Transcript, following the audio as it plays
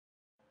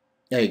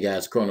Hey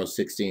guys, Chrono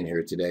 16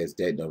 here. Today is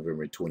date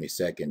November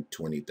 22nd,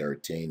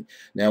 2013.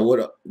 Now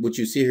what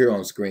you see here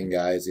on screen,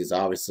 guys, is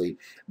obviously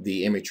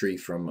the imagery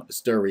from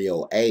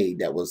Stereo A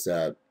that was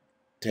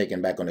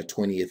taken back on the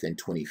 20th and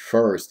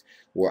 21st,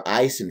 where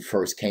Ison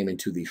first came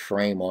into the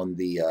frame on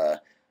the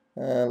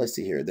let's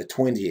see here, the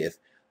 20th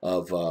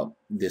of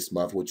this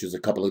month, which was a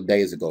couple of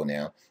days ago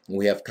now. And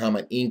we have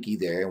Comet Inky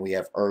there, and we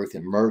have Earth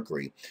and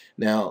Mercury.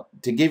 Now,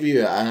 to give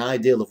you an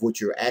idea of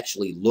what you're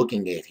actually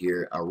looking at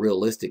here, a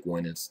realistic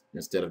one,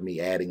 instead of me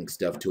adding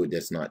stuff to it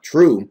that's not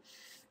true.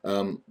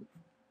 Um,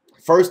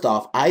 First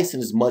off,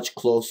 Ison is much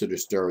closer to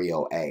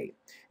Stereo A.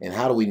 And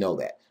how do we know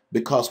that?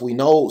 Because we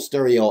know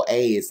Stereo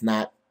A is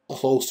not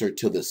closer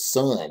to the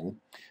sun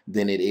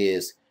than it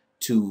is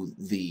to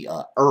the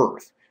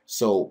Earth.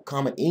 So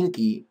Comet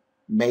Inky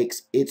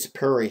makes its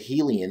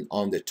perihelion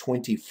on the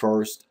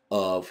 21st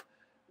of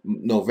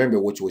November,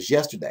 which was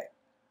yesterday,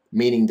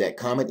 meaning that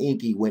Comet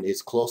Inky went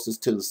as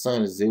closest to the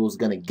sun as it was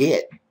going to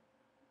get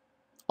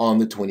on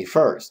the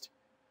 21st.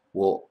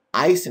 Well,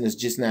 Ison is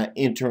just now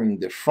entering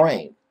the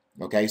frame.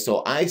 Okay,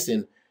 so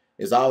Ison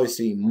is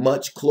obviously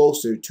much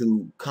closer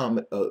to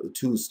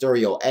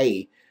Stereo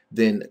A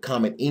than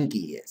Comet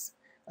Inky is.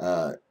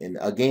 And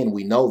again,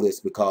 we know this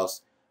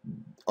because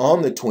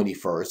on the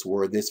 21st,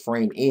 where this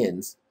frame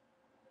ends,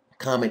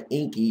 Comet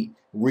Inky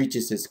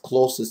reaches its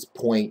closest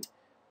point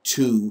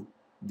to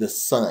the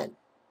sun.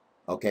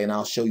 Okay, and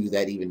I'll show you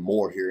that even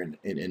more here in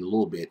a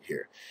little bit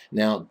here.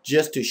 Now,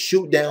 just to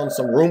shoot down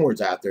some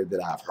rumors out there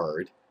that I've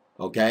heard,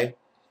 okay,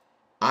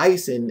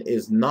 Ison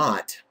is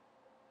not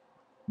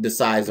the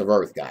size of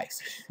Earth,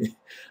 guys.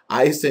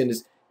 Ison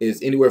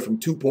is anywhere from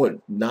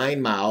 2.9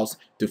 miles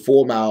to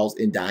 4 miles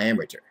in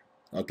diameter.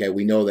 Okay,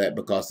 we know that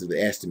because of the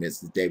estimates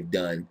that they've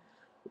done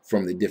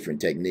from the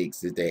different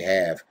techniques that they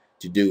have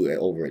to do it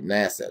over at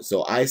NASA.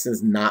 So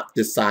Ison's not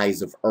the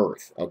size of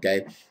Earth,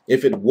 okay?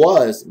 If it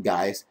was,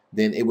 guys,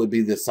 then it would be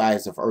the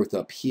size of Earth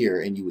up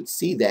here, and you would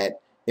see that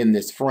in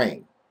this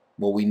frame.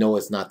 Well, we know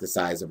it's not the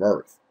size of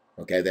Earth,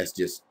 okay? That's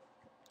just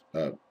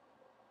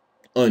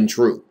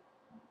untrue.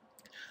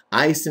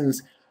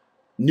 Ison's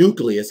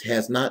nucleus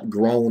has not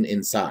grown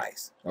in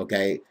size,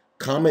 okay?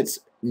 Comets'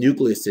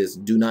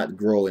 nucleuses do not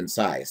grow in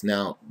size.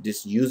 Now,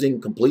 just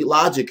using complete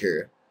logic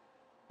here,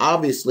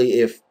 obviously,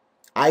 if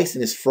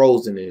Ison is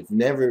frozen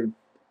and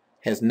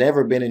has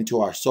never been into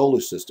our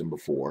solar system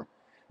before,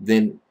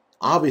 then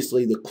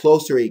obviously the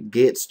closer it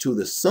gets to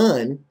the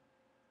sun,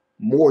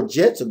 more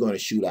jets are going to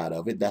shoot out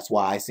of it. That's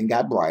why Ison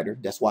got brighter.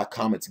 That's why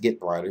comets get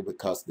brighter,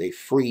 because they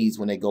freeze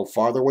when they go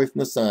farther away from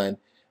the sun,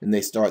 and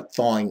they start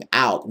thawing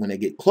out when they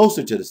get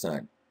closer to the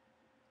sun.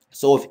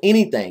 So if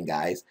anything,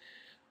 guys,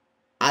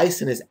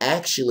 Ison has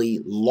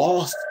actually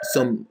lost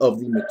some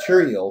of the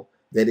material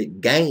that it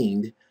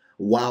gained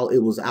while it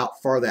was out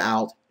farther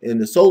out in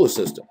the solar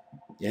system.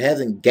 It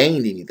hasn't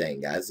gained anything,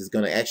 guys. It's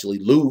going to actually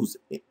lose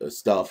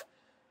stuff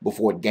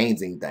before it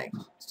gains anything.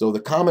 So the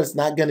comet's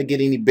not going to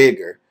get any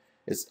bigger.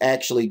 It's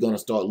actually going to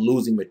start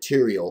losing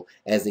material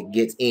as it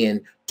gets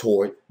in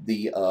toward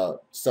the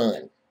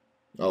sun.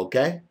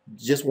 Okay?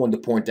 Just wanted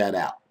to point that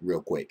out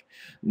real quick.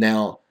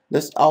 Now,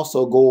 let's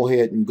also go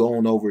ahead and go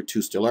on over to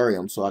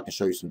Stellarium so I can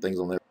show you some things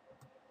on there.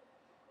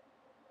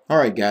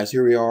 Alright guys,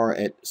 here we are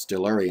at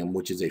Stellarium,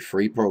 which is a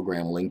free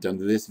program linked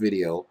under this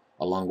video,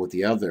 along with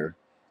the other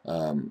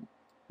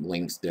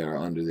links that are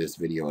under this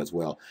video as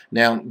well.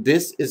 Now,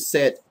 this is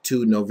set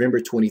to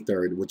November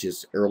 23rd, which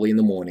is early in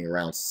the morning,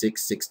 around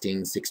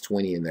 6:16,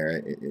 6:20 in there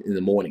in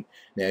the morning.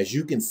 Now, as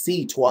you can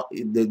see,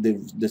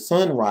 the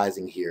sun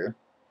rising here,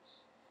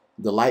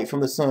 the light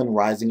from the sun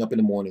rising up in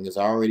the morning is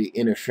already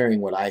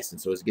interfering with Ison,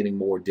 so it's getting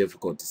more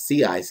difficult to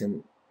see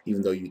Ison,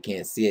 even though you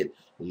can't see it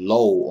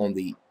low on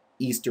the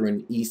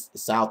eastern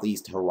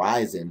southeast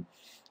horizon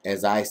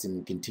as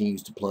Ison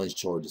continues to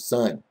plunge toward the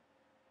sun.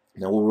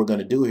 Now what we're going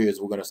to do here is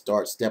we're going to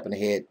start stepping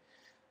ahead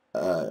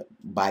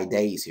by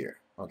days here.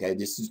 Okay,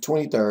 this is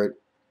 23rd,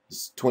 this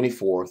is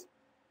 24th,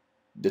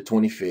 the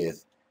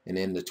 25th, and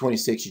then the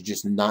 26th you're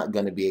just not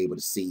going to be able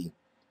to see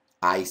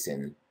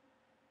Ison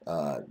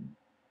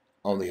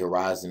on the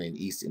horizon in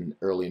east in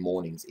early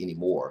mornings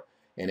anymore.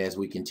 And as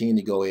we continue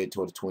to go ahead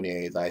toward the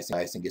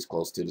 28th, Ison gets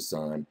close to the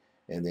sun,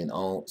 and then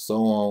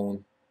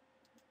on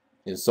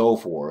and so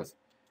forth.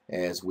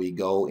 As we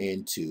go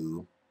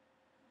into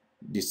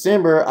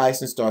December,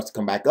 Ison starts to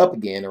come back up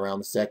again around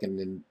the 2nd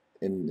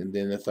and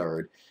then the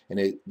 3rd, and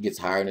it gets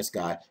higher in the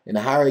sky. And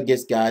the higher it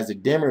gets, guys, the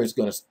dimmer it's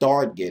going to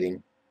start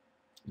getting,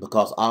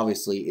 because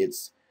obviously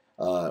it's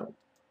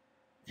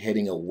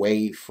heading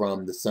away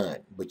from the sun.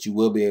 But you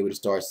will be able to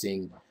start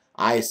seeing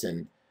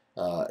Ison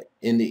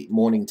in the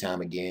morning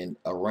time again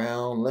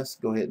around, let's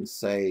go ahead and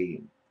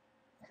say,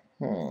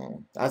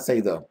 I'd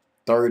say the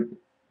 3rd.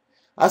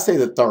 I say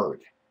the 3rd.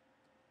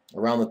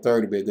 Around the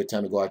 3rd would be a good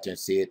time to go out there and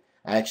see it.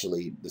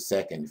 Actually, the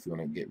 2nd, if you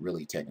want to get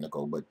really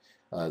technical. But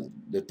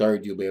the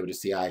 3rd, you'll be able to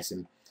see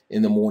Ison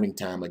in the morning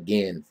time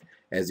again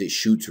as it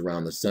shoots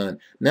around the sun.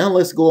 Now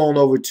let's go on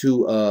over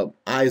to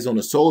Eyes on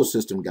the Solar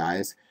System,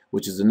 guys,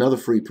 which is another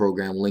free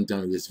program linked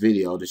under this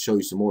video to show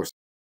you some more.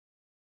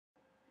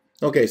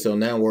 Okay, so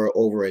now we're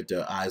over at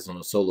Eyes on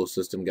the Solar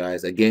System,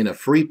 guys. Again, a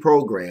free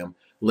program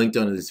linked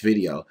under this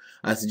video.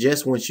 I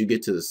suggest once you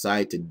get to the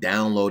site to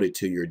download it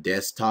to your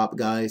desktop,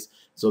 guys,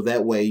 so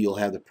that way you'll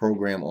have the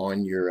program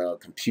on your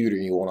computer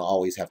and you won't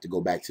always have to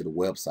go back to the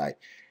website.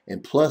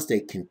 And plus, they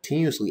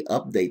continuously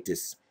update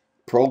this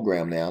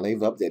program now. They've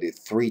updated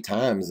 3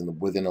 times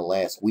within the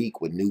last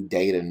week with new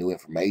data, new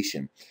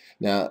information.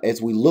 Now,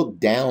 as we look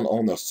down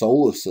on the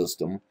solar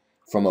system,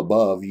 from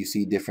above, you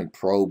see different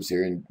probes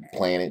here and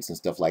planets and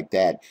stuff like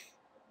that.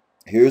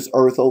 Here's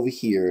Earth over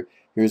here.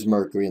 Here's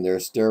Mercury, and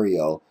there's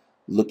stereo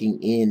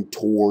looking in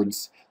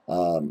towards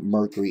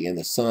Mercury and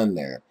the sun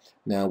there.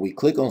 Now we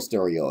click on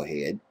stereo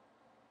ahead,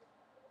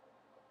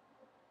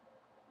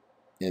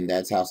 and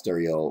that's how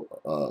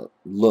stereo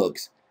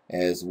looks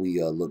as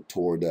we look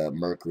toward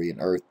Mercury and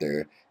Earth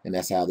there. And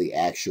that's how the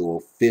actual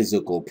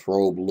physical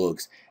probe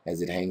looks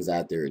as it hangs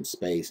out there in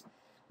space,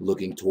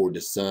 looking toward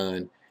the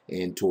sun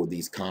and toward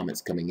these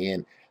comets coming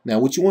in. Now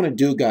what you want to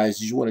do,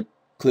 guys, is you want to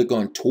click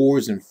on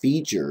tours and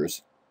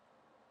features,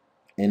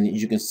 and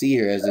you can see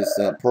here as this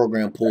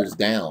program pulls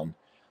down,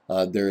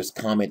 there's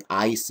Comet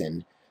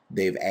Ison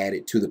they've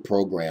added to the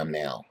program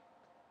now.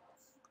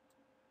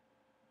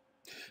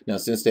 Now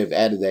since they've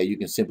added that, you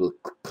can simply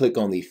click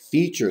on the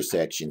feature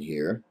section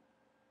here,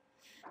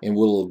 and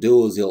what it'll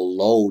do is it'll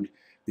load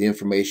the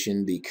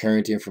information, the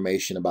current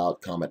information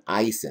about Comet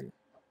Ison.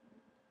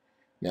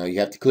 Now you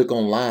have to click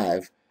on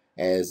live,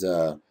 as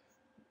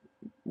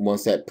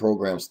once that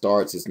program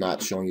starts, it's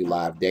not showing you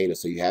live data,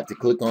 so you have to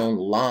click on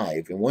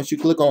live. And once you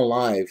click on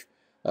live,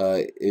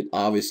 it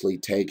obviously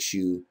takes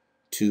you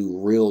to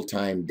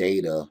real-time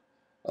data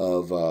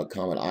of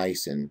Comet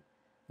Ison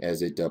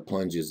as it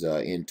plunges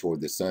in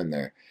toward the sun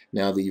there.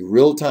 Now the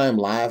real-time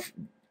live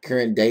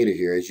current data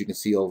here, as you can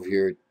see over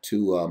here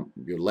to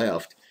your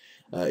left,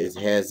 it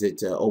has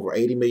it over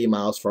 80 million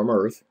miles from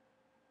Earth,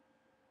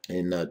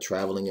 and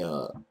traveling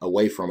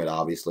away from it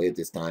obviously at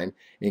this time,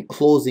 and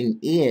closing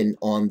in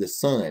on the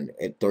sun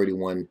at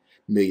 31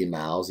 million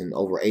miles, and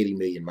over 80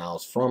 million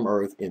miles from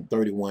Earth, and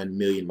 31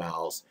 million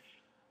miles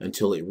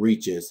until it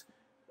reaches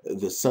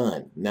the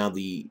sun. Now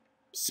the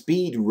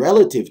speed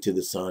relative to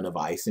the sun of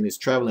Ison is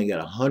traveling at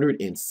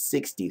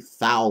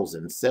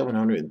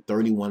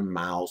 160,731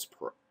 miles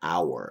per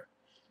hour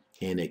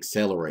and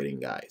accelerating,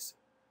 guys.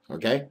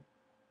 Okay,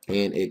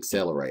 and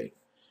accelerating.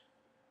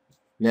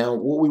 Now,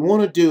 what we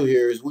want to do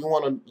here is we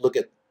want to look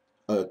at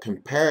a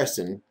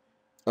comparison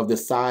of the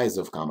size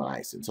of Comet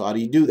Ison. So how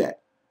do you do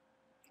that?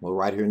 Well,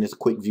 right here in this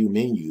quick view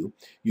menu,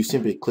 you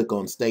simply click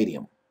on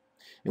Stadium.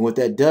 And what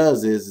that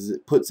does is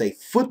it puts a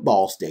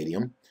football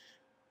stadium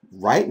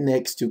right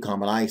next to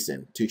Comet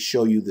Ison to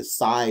show you the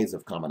size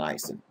of Comet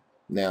Ison.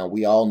 Now,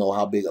 we all know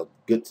how big a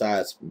good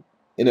size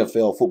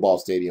NFL football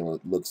stadium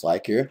looks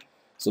like here.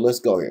 So let's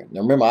go here. Now,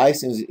 remember,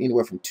 Ison is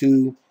anywhere from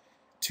 2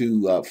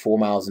 to 4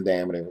 miles in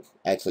diameter,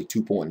 actually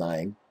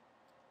 2.9.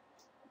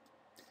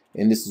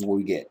 And this is what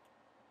we get.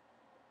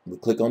 We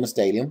click on the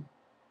stadium,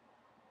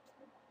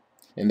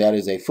 and that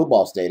is a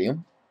football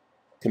stadium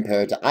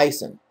compared to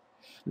Ison.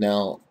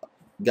 Now,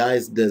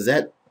 guys, does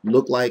that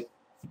look like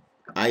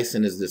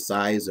Ison is the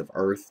size of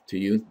Earth to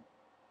you?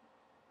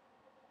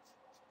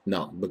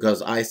 No,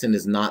 because Ison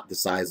is not the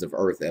size of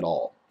Earth at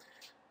all.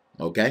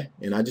 Okay?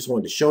 And I just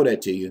wanted to show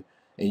that to you.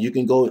 And you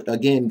can go,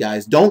 again,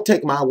 guys, don't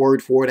take my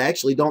word for it.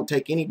 Actually, don't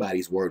take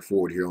anybody's word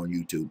for it here on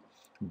YouTube.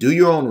 Do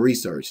your own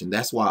research. And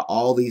that's why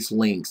all these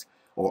links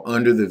are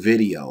under the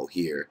video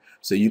here.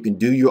 So you can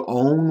do your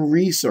own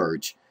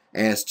research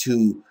as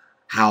to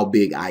how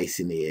big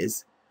Ison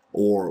is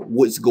or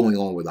what's going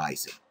on with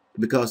Ison.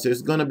 Because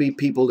there's going to be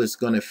people that's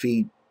going to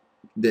feed,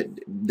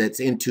 that's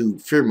into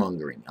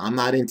fear-mongering. I'm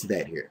not into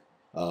that here.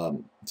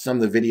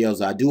 Some of the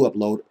videos I do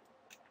upload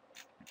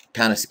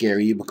kind of scare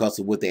you because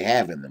of what they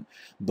have in them.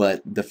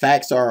 But the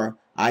facts are,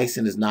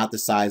 Ison is not the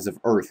size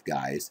of Earth,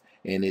 guys.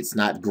 And it's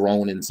not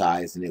grown in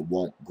size, and it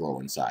won't grow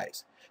in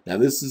size. Now,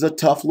 this is a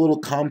tough little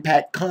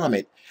compact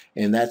comet,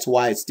 and that's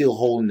why it's still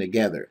holding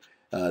together.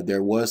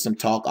 There was some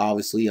talk,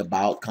 obviously,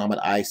 about Comet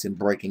Ison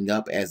breaking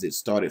up as it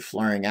started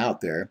flaring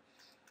out there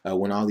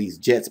when all these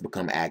jets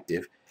become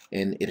active,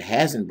 and it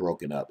hasn't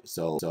broken up.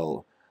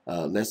 So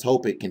let's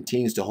hope it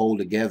continues to hold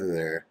together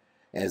there,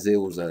 as it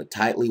was a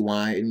tightly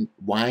wound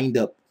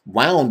up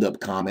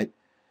comet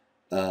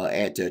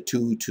at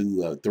 2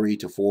 to 3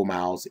 to 4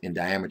 miles in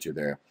diameter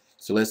there.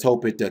 So let's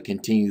hope it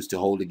continues to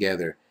hold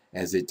together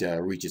as it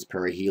reaches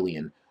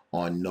perihelion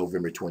on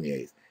November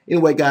 28th.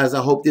 Anyway, guys,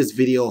 I hope this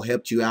video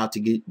helped you out to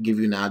give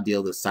you an idea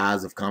of the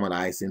size of Comet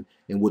Ison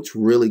and what's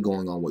really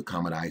going on with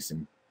Comet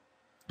Ison.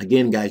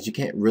 Again, guys, you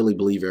can't really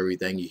believe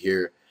everything you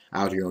hear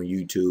out here on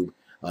YouTube.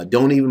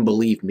 Don't even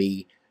believe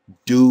me.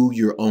 Do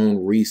your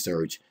own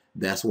research.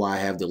 That's why I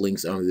have the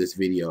links under this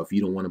video. If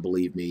you don't want to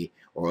believe me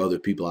or other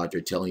people out there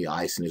telling you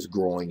Ison is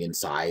growing in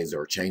size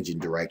or changing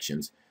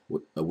directions,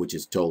 which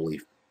is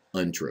totally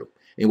untrue.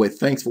 Anyway,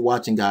 thanks for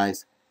watching,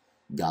 guys.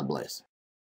 God bless.